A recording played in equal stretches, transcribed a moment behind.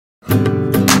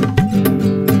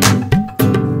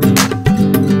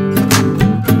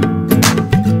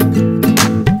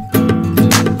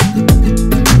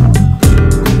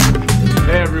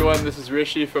This is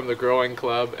Rishi from the Growing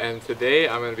Club, and today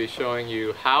I'm going to be showing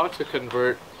you how to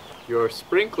convert your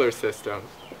sprinkler system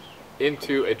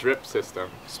into a drip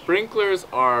system. Sprinklers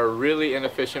are really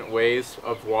inefficient ways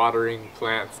of watering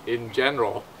plants in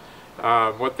general.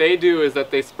 What they do is that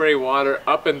they spray water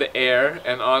up in the air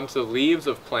and onto the leaves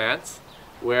of plants,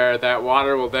 where that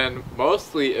water will then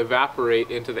mostly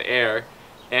evaporate into the air,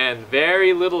 and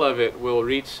very little of it will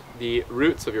reach the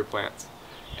roots of your plants.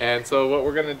 And so what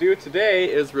we're going to do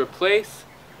today is replace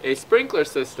a sprinkler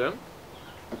system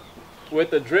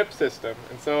with a drip system.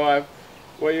 And so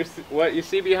what you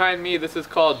see behind me, this is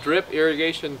called drip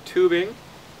irrigation tubing.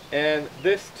 And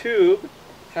this tube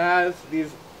has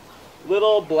these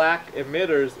little black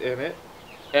emitters in it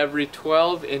every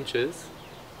 12 inches.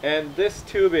 And this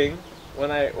tubing,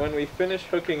 when we finish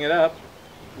hooking it up,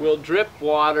 will drip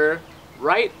water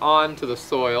right onto the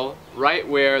soil, right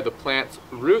where the plant's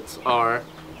roots are.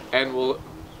 And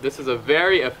this is a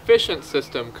very efficient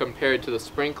system compared to the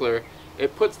sprinkler.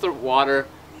 It puts the water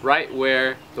right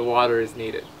where the water is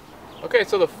needed. Okay,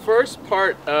 so the first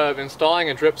part of installing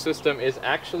a drip system is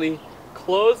actually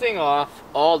closing off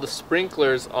all the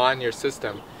sprinklers on your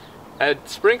system. A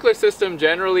sprinkler system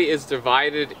generally is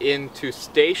divided into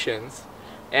stations,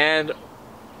 and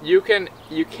you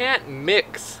can't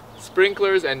mix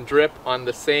sprinklers and drip on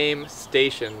the same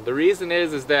station. The reason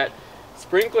is that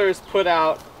sprinklers put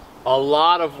out a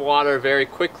lot of water very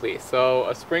quickly. So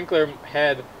a sprinkler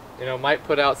head, might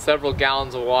put out several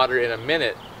gallons of water in a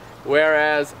minute,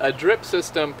 whereas a drip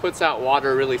system puts out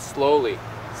water really slowly.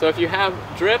 So if you have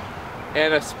drip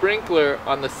and a sprinkler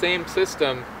on the same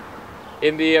system,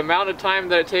 in the amount of time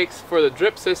that it takes for the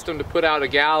drip system to put out a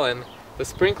gallon, the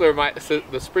sprinklers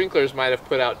might have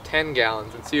put out 10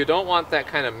 gallons, and so you don't want that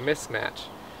kind of mismatch.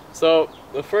 So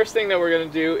the first thing that we're going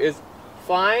to do is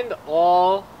find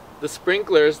all the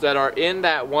sprinklers that are in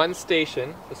that one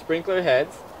station, the sprinkler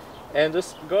heads, and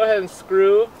just go ahead and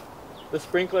screw the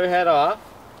sprinkler head off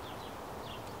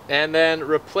and then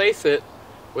replace it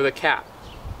with a cap.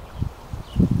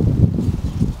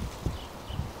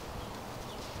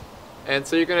 And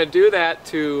so you're going to do that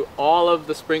to all of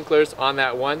the sprinklers on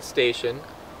that one station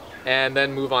and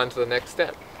then move on to the next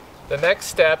step. The next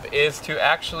step is to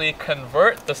actually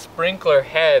convert the sprinkler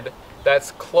head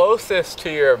that's closest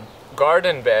to your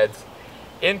garden beds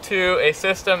into a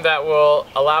system that will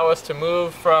allow us to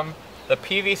move from the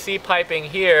PVC piping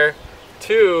here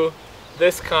to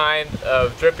this kind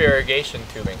of drip irrigation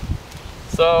tubing.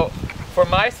 So for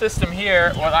my system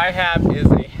here, what I have is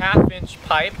a 1/2-inch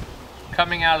pipe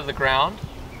coming out of the ground,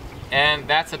 and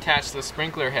that's attached to the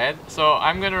sprinkler head. So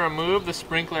I'm going to remove the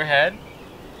sprinkler head.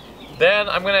 Then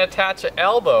I'm going to attach an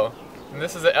elbow, and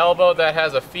this is an elbow that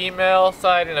has a female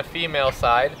side and a female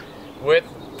side with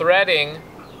threading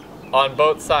on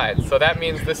both sides. So that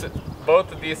means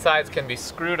both of these sides can be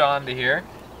screwed onto here.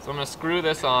 So I'm going to screw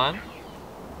this on.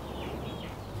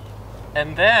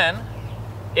 And then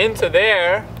into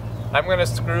there, I'm going to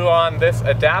screw on this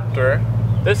adapter.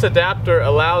 This adapter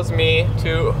allows me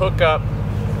to hook up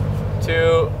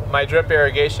to my drip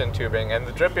irrigation tubing, and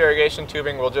the drip irrigation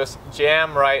tubing will just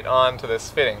jam right onto this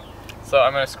fitting. So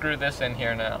I'm going to screw this in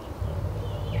here now.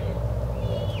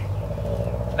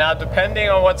 Now, depending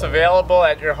on what's available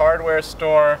at your hardware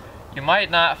store, you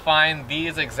might not find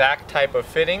these exact type of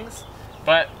fittings,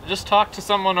 but just talk to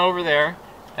someone over there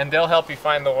and they'll help you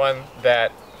find the one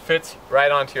that fits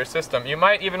right onto your system. You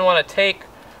might even want to take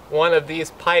one of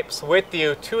these pipes with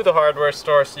you to the hardware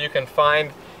store so you can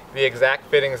find the exact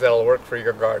fittings that'll work for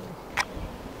your garden.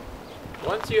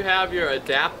 Once you have your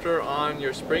adapter on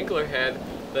your sprinkler head,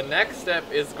 the next step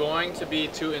is going to be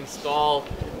to install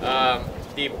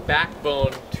the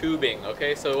backbone tubing.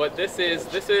 Okay, so what this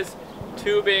is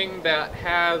tubing that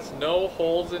has no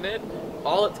holes in it.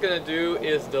 All it's going to do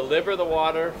is deliver the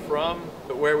water from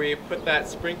where we put that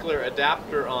sprinkler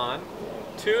adapter on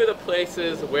to the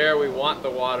places where we want the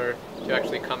water to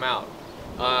actually come out.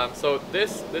 So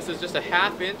this is just a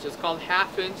 1/2-inch, it's called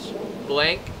 1/2-inch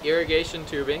blank irrigation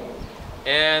tubing,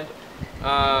 and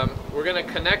we're going to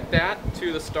connect that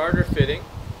to the starter fitting.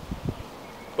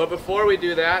 But before we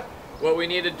do that, what we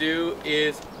need to do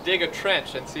is dig a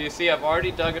trench. And so you see I've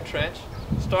already dug a trench,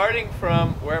 starting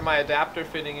from where my adapter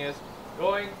fitting is,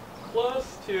 going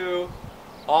close to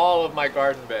all of my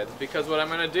garden beds, because what I'm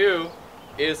going to do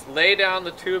is lay down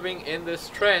the tubing in this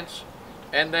trench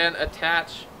and then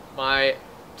attach my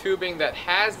tubing that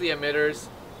has the emitters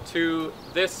to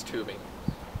this tubing.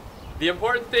 The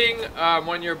important thing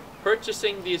when you're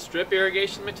purchasing these drip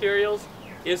irrigation materials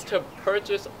is to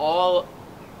purchase all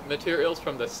materials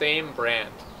from the same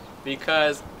brand,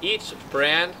 because each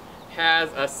brand has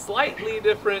a slightly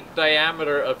different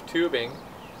diameter of tubing,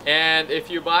 and if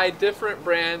you buy different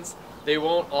brands, they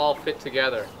won't all fit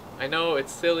together. I know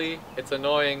it's silly, it's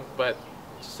annoying, but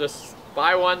just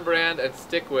buy one brand and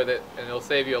stick with it, and it'll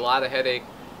save you a lot of headache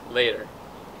later.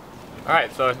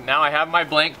 Alright, so now I have my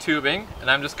blank tubing,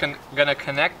 and I'm just gonna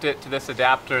connect it to this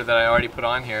adapter that I already put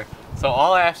on here. So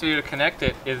all I have to do to connect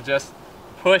it is just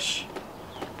push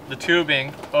the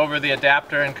tubing over the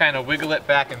adapter and kind of wiggle it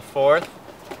back and forth.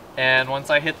 And once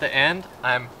I hit the end,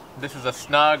 this is a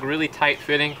snug, really tight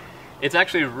fitting. It's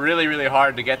actually really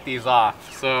hard to get these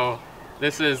off. So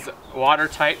this is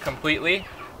watertight completely.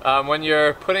 When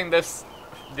you're putting this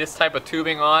type of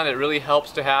tubing on, it really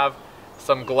helps to have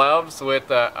some gloves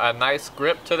with a nice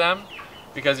grip to them,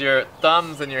 because your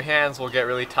thumbs and your hands will get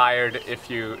really tired if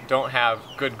you don't have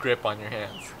good grip on your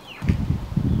hands.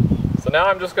 So now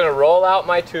I'm just going to roll out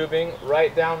my tubing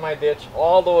right down my ditch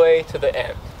all the way to the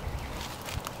end.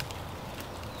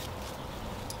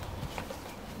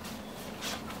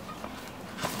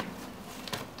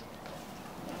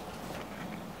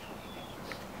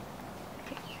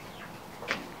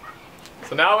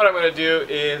 So now what I'm going to do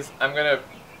is I'm going to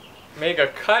make a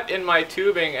cut in my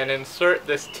tubing and insert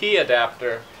this T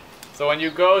adapter. So when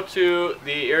you go to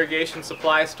the irrigation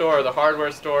supply store or the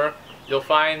hardware store, you'll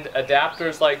find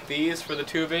adapters like these for the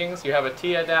tubings. You have a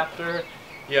T adapter,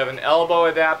 you have an elbow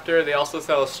adapter. They also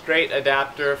sell a straight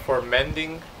adapter for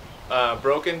mending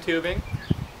broken tubing.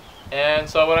 And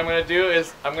so what I'm going to do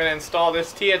is I'm going to install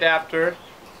this T adapter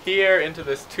here into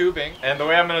this tubing. And the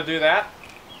way I'm going to do that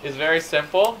is very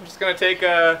simple. I'm just going to take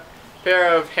a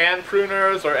pair of hand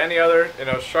pruners or any other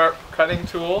sharp cutting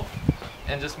tool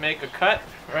and just make a cut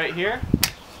right here.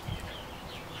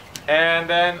 And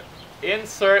then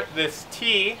insert this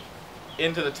T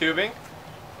into the tubing,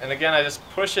 and again I just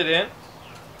push it in,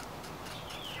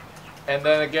 and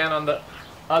then again on the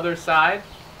other side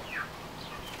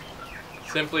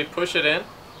simply push it in,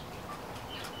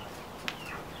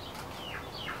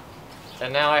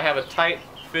 and now I have a tight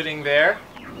fitting there.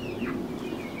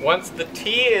 Once the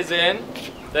T is in,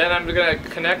 then I'm going to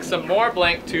connect some more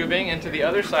blank tubing into the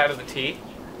other side of the T,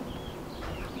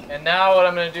 and now what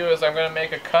I'm going to do is I'm going to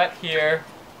make a cut here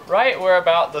right where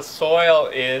about the soil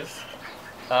is,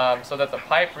 so that the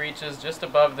pipe reaches just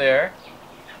above there.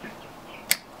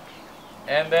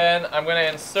 And then I'm going to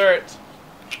insert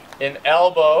an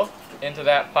elbow into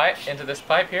that pipe, into this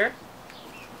pipe here.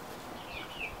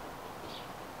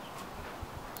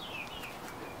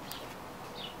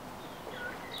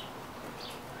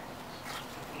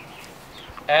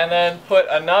 And then put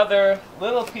another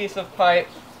little piece of pipe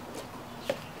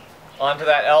onto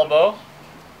that elbow.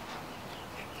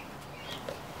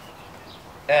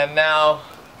 And now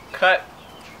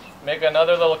make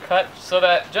another little cut so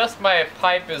that just my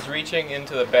pipe is reaching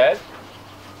into the bed.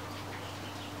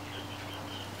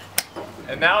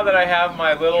 And now that I have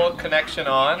my little connection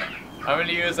on, I'm going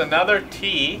to use another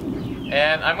T,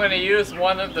 and I'm going to use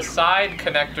one of the side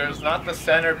connectors, not the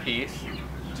centerpiece,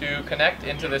 to connect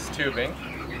into this tubing.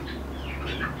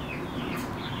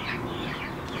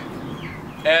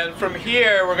 And from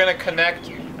here we're going to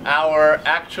connect our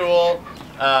actual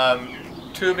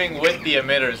tubing with the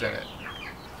emitters in it.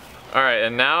 Alright,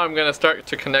 and now I'm going to start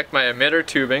to connect my emitter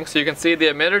tubing. So you can see the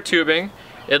emitter tubing,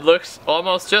 it looks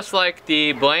almost just like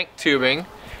the blank tubing,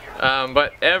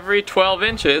 but every 12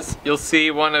 inches you'll see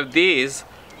one of these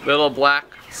little black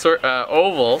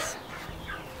ovals.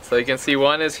 So you can see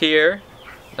one is here,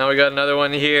 now we got another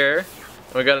one here,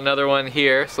 and we got another one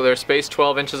here, so they're spaced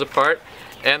 12 inches apart,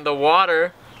 and the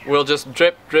water will just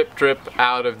drip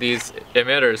out of these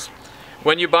emitters.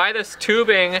 When you buy this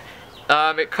tubing,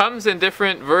 it comes in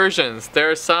different versions. There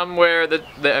are some where the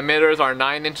emitters are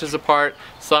 9 inches apart,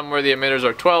 some where the emitters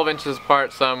are 12 inches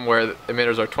apart, some where the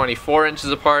emitters are 24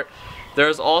 inches apart.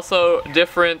 There's also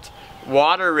different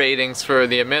water ratings for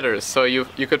the emitters. So you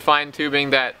could find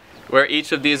tubing where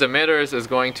each of these emitters is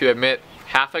going to emit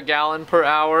half a gallon per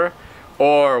hour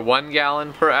or 1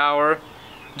 gallon per hour.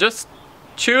 Just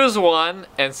choose one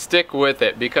and stick with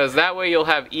it, because that way you'll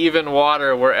have even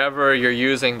water wherever you're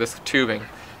using this tubing.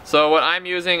 So what I'm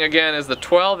using again is the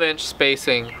 12-inch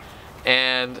spacing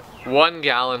and 1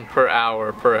 gallon per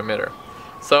hour per emitter.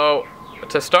 So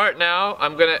to start now,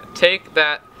 I'm going to take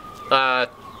that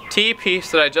T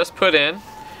piece that I just put in,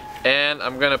 and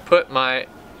I'm going to put my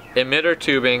emitter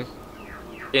tubing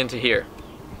into here.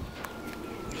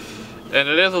 And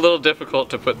it is a little difficult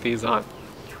to put these on.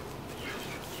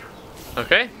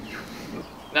 Okay,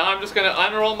 now I'm just going to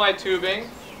unroll my tubing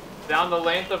down the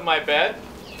length of my bed.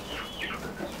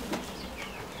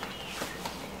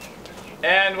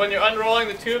 And when you're unrolling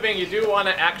the tubing, you do want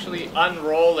to actually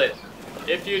unroll it.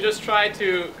 If you just try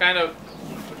to kind of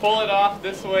pull it off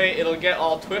this way, it'll get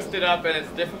all twisted up and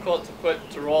it's difficult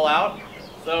to roll out.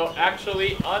 So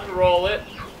actually unroll it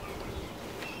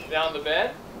down the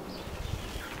bed.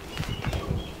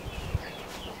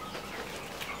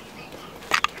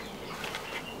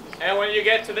 And when you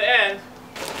get to the end,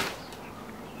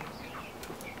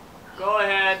 go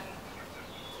ahead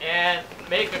and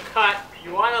make a cut.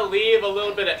 You want to leave a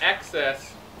little bit of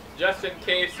excess just in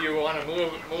case you want to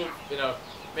move,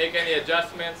 make any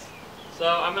adjustments. So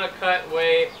I'm going to cut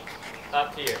way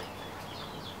up here.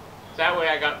 That way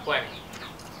I got plenty.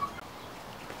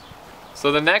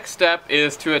 So the next step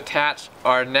is to attach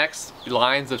our next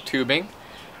lines of tubing.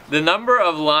 The number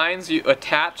of lines you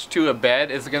attach to a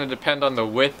bed is going to depend on the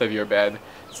width of your bed.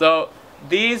 So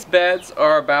these beds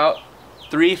are about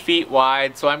 3 feet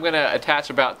wide, so I'm going to attach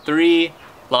about 3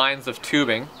 lines of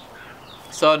tubing.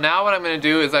 So now what I'm going to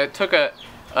do is I took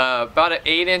about an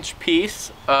 8-inch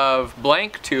piece of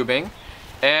blank tubing,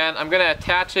 and I'm going to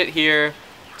attach it here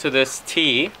to this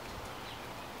T.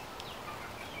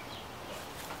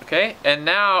 Okay, and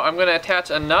now I'm going to attach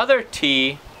another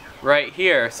T right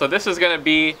here. So this is going to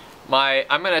be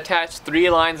I'm going to attach 3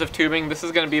 lines of tubing. This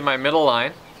is going to be my middle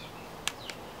line.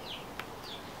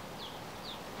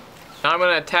 Now I'm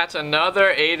going to attach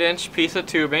another 8-inch piece of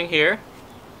tubing here.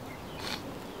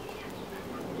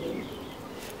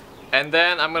 And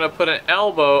then I'm going to put an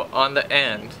elbow on the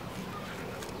end.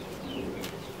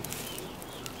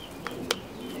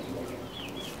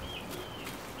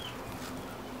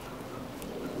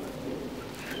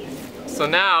 So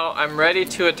now I'm ready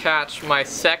to attach my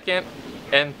second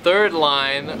and third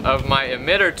line of my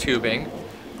emitter tubing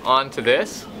onto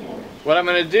this. What I'm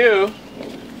going to do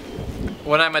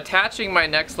when I'm attaching my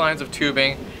next lines of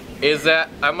tubing is that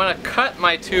I'm going to cut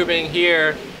my tubing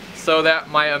here so that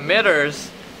my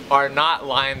emitters are not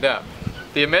lined up.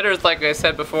 The emitters, like I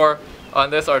said before,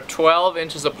 on this are 12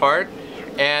 inches apart,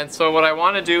 and so what I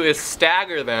want to do is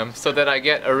stagger them so that I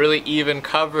get a really even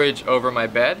coverage over my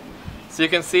bed. So you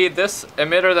can see this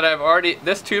emitter that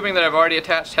this tubing that I've already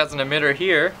attached has an emitter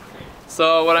here.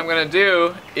 So what I'm going to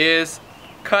do is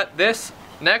cut this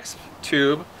next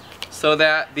tube so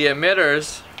that the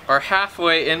emitters are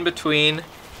halfway in between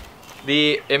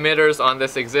the emitters on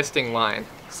this existing line.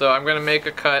 So I'm going to make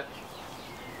a cut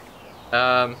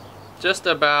just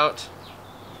about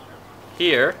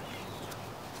here.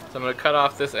 So I'm going to cut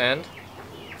off this end.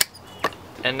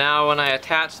 And now when I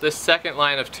attach this second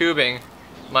line of tubing,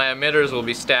 my emitters will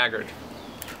be staggered.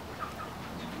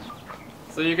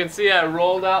 So you can see I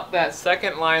rolled out that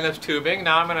second line of tubing.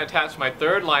 Now I'm going to attach my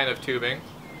third line of tubing.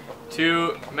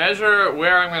 To measure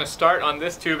where I'm going to start on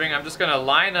this tubing, I'm just going to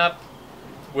line up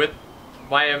with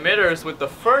my emitters with the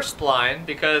first line,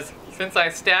 because since I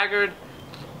staggered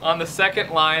on the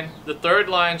second line, the third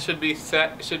line should be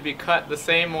cut the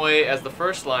same way as the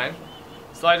first line.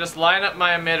 So I just line up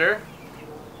my emitter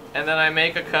and then I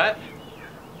make a cut.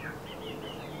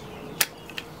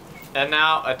 And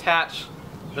now attach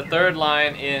the third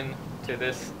line in to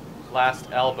this last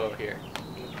elbow here.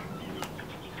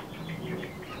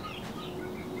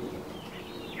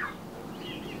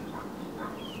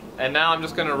 And now I'm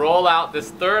just going to roll out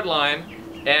this third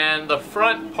line, and the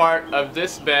front part of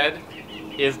this bed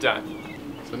is done.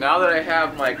 So now that I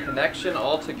have my connection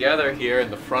all together here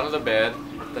in the front of the bed,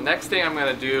 the next thing I'm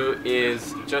going to do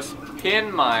is just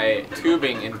pin my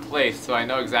tubing in place so I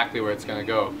know exactly where it's going to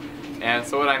go. And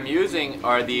so what I'm using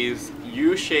are these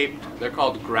U-shaped, they're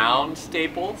called ground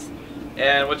staples.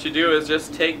 And what you do is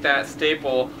just take that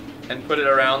staple and put it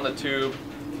around the tube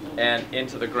and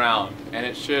into the ground, and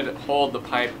it should hold the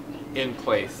pipe in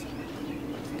place.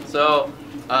 So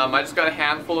I just got a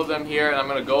handful of them here, and I'm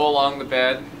going to go along the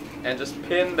bed and just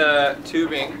pin the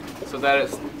tubing so that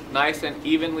it's nice and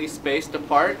evenly spaced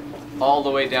apart all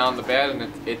the way down the bed,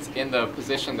 and it's in the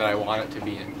position that I want it to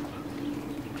be in.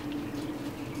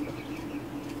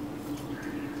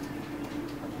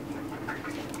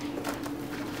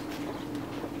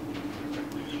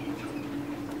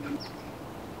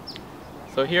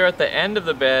 So here at the end of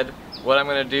the bed, what I'm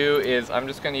going to do is I'm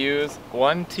just going to use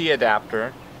one T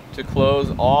adapter to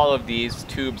close all of these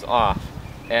tubes off.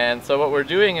 And so what we're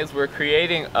doing is we're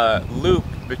creating a loop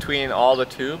between all the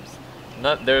tubes.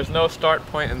 There's no start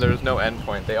point and there's no end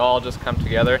point. They all just come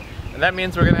together. And that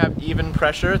means we're going to have even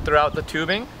pressure throughout the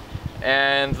tubing,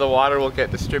 and the water will get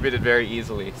distributed very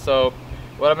easily. So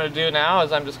what I'm going to do now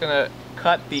is I'm just going to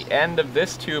cut the end of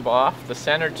this tube off, the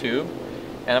center tube,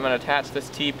 and I'm going to attach this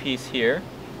T piece here.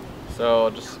 So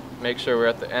I'll just make sure we're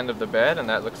at the end of the bed, and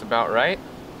that looks about right.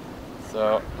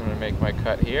 So I'm going to make my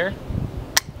cut here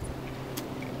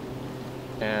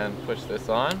and push this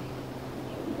on.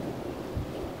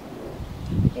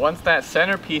 Once that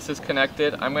center piece is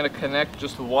connected, I'm going to connect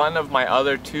just one of my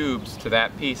other tubes to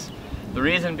that piece. The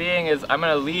reason being is I'm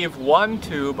going to leave one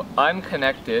tube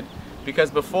unconnected,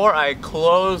 because before I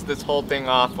close this whole thing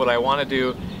off, what I want to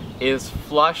do is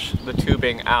flush the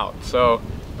tubing out. So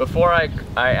before I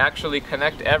actually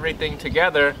connect everything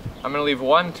together, I'm going to leave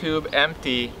one tube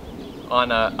empty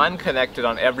unconnected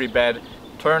on every bed,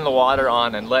 turn the water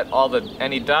on, and let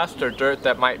any dust or dirt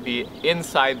that might be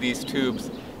inside these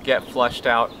tubes get flushed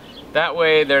out. That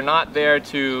way they're not there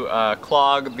to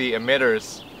clog the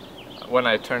emitters when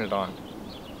I turn it on.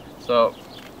 So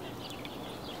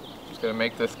I'm just going to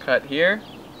make this cut here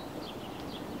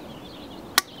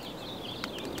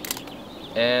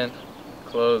and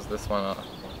close this one off.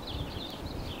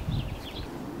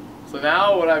 So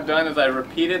now what I've done is I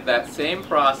repeated that same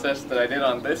process that I did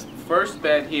on this first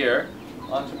bed here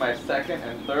onto my second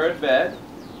and third bed.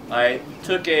 I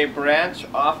took a branch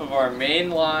off of our main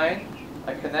line,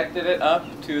 I connected it up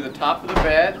to the top of the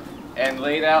bed and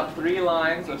laid out 3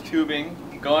 lines of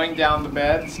tubing going down the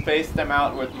bed, spaced them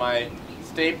out with my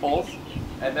staples,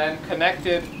 and then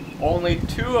connected only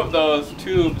 2 of those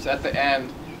tubes at the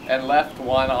end and left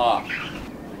one off.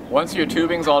 Once your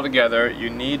tubing's all together, you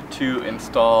need to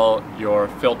install your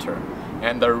filter.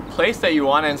 And the place that you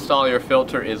want to install your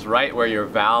filter is right where your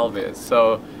valve is.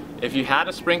 So if you had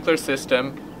a sprinkler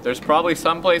system, there's probably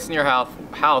some place in your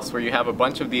house where you have a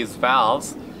bunch of these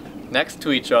valves next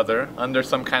to each other under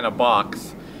some kind of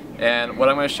box. And what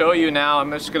I'm going to show you now,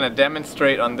 I'm just going to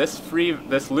demonstrate on this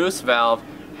loose valve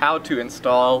how to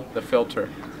install the filter.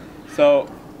 So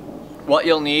what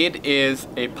you'll need is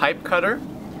a pipe cutter.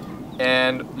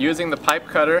 And using the pipe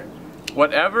cutter,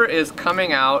 whatever is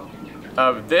coming out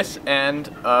of this end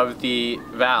of the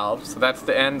valve, so that's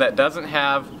the end that doesn't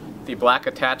have the black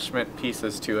attachment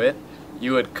pieces to it,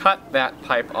 you would cut that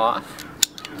pipe off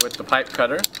with the pipe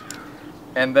cutter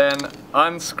and then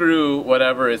unscrew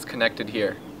whatever is connected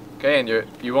here. Okay, and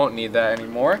you won't need that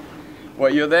anymore.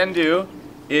 What you'll then do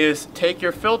is take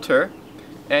your filter,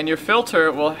 and your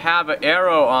filter will have an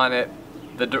arrow on it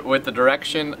with the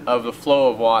direction of the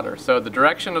flow of water. So the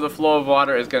direction of the flow of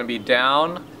water is going to be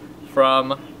down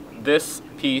from this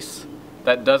piece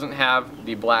that doesn't have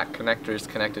the black connectors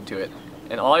connected to it.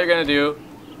 And all you're going to do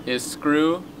is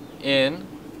screw in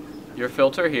your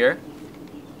filter here.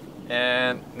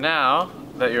 And now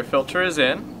that your filter is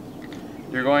in,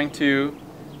 you're going to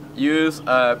use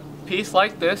a piece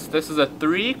like this. This is a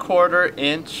 3/4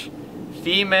 inch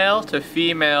female to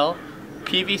female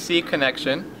PVC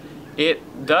connection.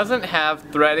 It doesn't have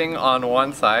threading on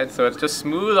one side, so it's just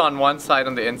smooth on one side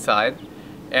on the inside,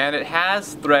 and it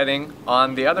has threading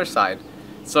on the other side.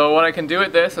 So what I can do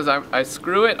with this is I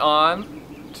screw it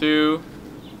on to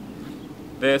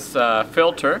this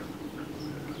filter,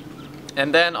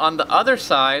 and then on the other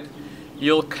side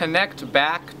you'll connect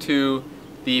back to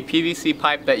the PVC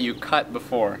pipe that you cut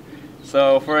before.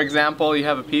 So for example, you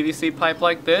have a PVC pipe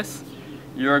like this.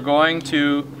 You're going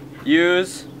to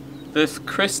use this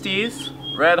Christie's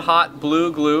red hot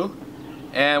blue glue,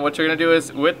 and what you're going to do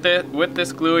is with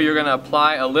this glue you're going to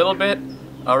apply a little bit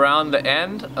around the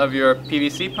end of your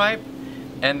PVC pipe,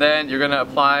 and then you're going to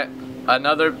apply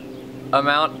another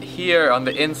amount here on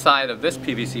the inside of this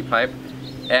PVC pipe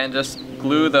and just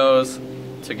glue those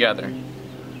together.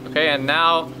 Okay, and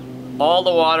now all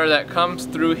the water that comes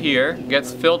through here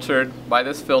gets filtered by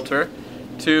this filter.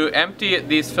 To empty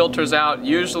these filters out,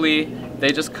 usually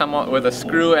they just come out with a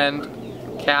screw end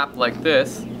cap like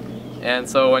this, and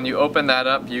so when you open that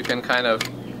up you can kind of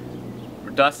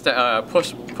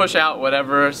push out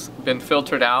whatever's been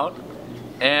filtered out.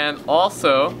 And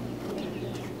also,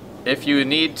 if you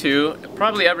need to,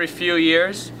 probably every few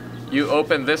years, you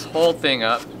open this whole thing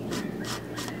up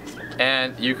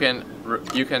and you can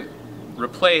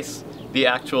replace the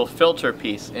actual filter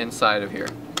piece inside of here.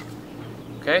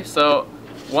 Okay, so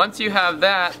once you have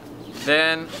that,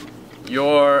 then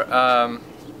your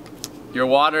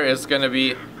water is going to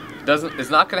be is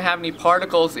not going to have any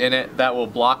particles in it that will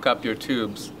block up your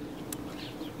tubes.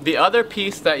 The other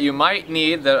piece that you might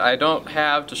need that I don't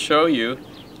have to show you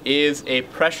is a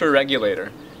pressure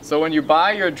regulator. So when you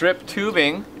buy your drip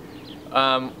tubing,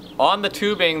 on the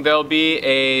tubing there'll be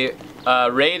a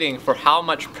rating for how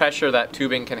much pressure that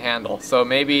tubing can handle. So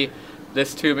maybe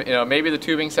this tube, maybe the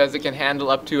tubing says it can handle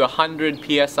up to 100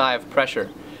 psi of pressure.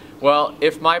 Well,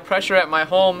 if my pressure at my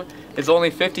home is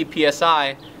only 50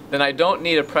 psi, then I don't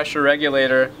need a pressure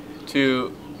regulator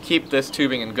to keep this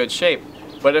tubing in good shape.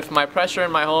 But if my pressure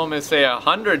in my home is say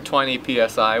 120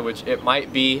 psi, which it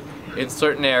might be in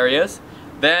certain areas,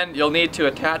 then you'll need to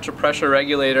attach a pressure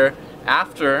regulator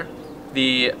after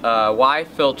the Y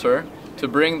filter to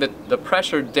bring the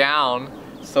pressure down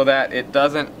so that it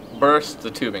doesn't burst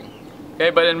the tubing. Okay,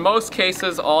 but in most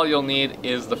cases all you'll need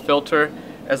is the filter,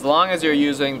 as long as you're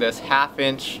using this 1/2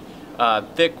 inch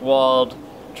thick-walled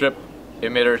drip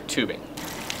emitter tubing.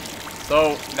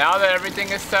 So now that everything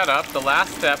is set up, the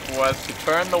last step was to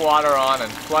turn the water on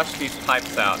and flush these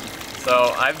pipes out.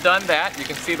 So I've done that. You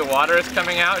can see the water is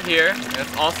coming out here, and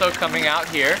it's also coming out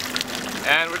here.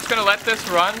 And we're just going to let this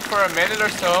run for a minute or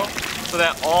so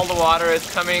that all the water is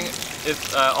coming,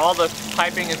 all the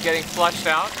piping is getting flushed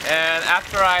out. And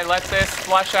after I let this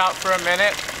flush out for a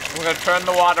minute, I'm going to turn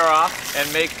the water off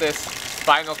and make this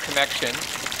final connection,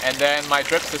 and then my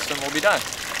drip system will be done.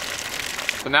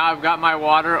 So now I've got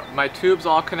my tubes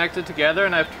all connected together,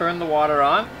 and I've turned the water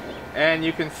on, and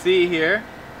you can see here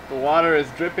the water is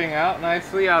dripping out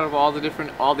nicely out of all the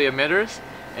emitters,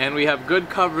 and we have good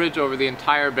coverage over the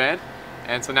entire bed,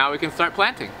 and so now we can start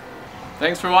planting.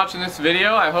 Thanks for watching this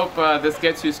video. I hope this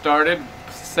gets you started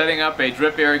setting up a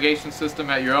drip irrigation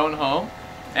system at your own home.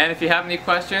 And if you have any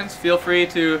questions, feel free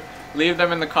to leave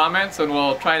them in the comments and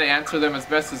we'll try to answer them as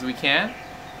best as we can.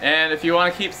 And if you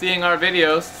want to keep seeing our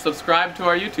videos, subscribe to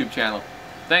our YouTube channel.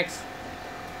 Thanks!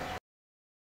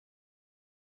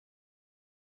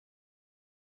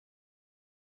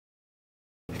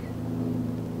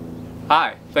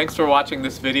 Hi, thanks for watching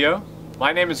this video.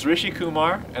 My name is Rishi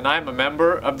Kumar and I'm a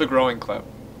member of the Growing Club.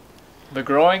 The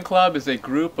Growing Club is a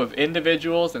group of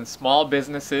individuals and small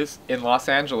businesses in Los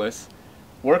Angeles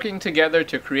working together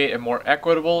to create a more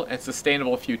equitable and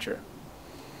sustainable future.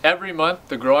 Every month,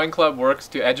 the Growing Club works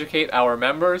to educate our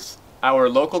members, our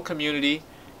local community,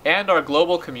 and our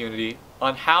global community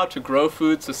on how to grow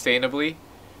food sustainably,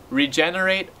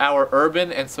 regenerate our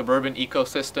urban and suburban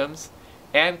ecosystems,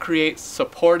 and create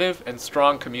supportive and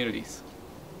strong communities.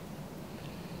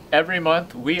 Every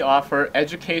month, we offer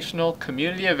educational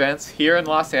community events here in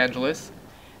Los Angeles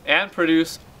and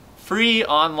produce free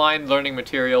online learning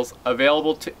materials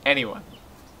available to anyone.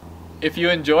 If you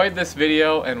enjoyed this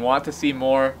video and want to see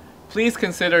more, please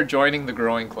consider joining the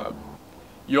Growing Club.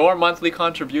 Your monthly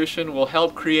contribution will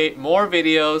help create more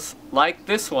videos like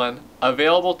this one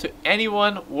available to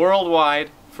anyone worldwide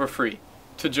for free.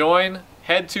 To join,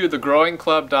 head to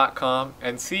thegrowingclub.com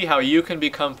and see how you can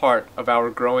become part of our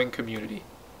growing community.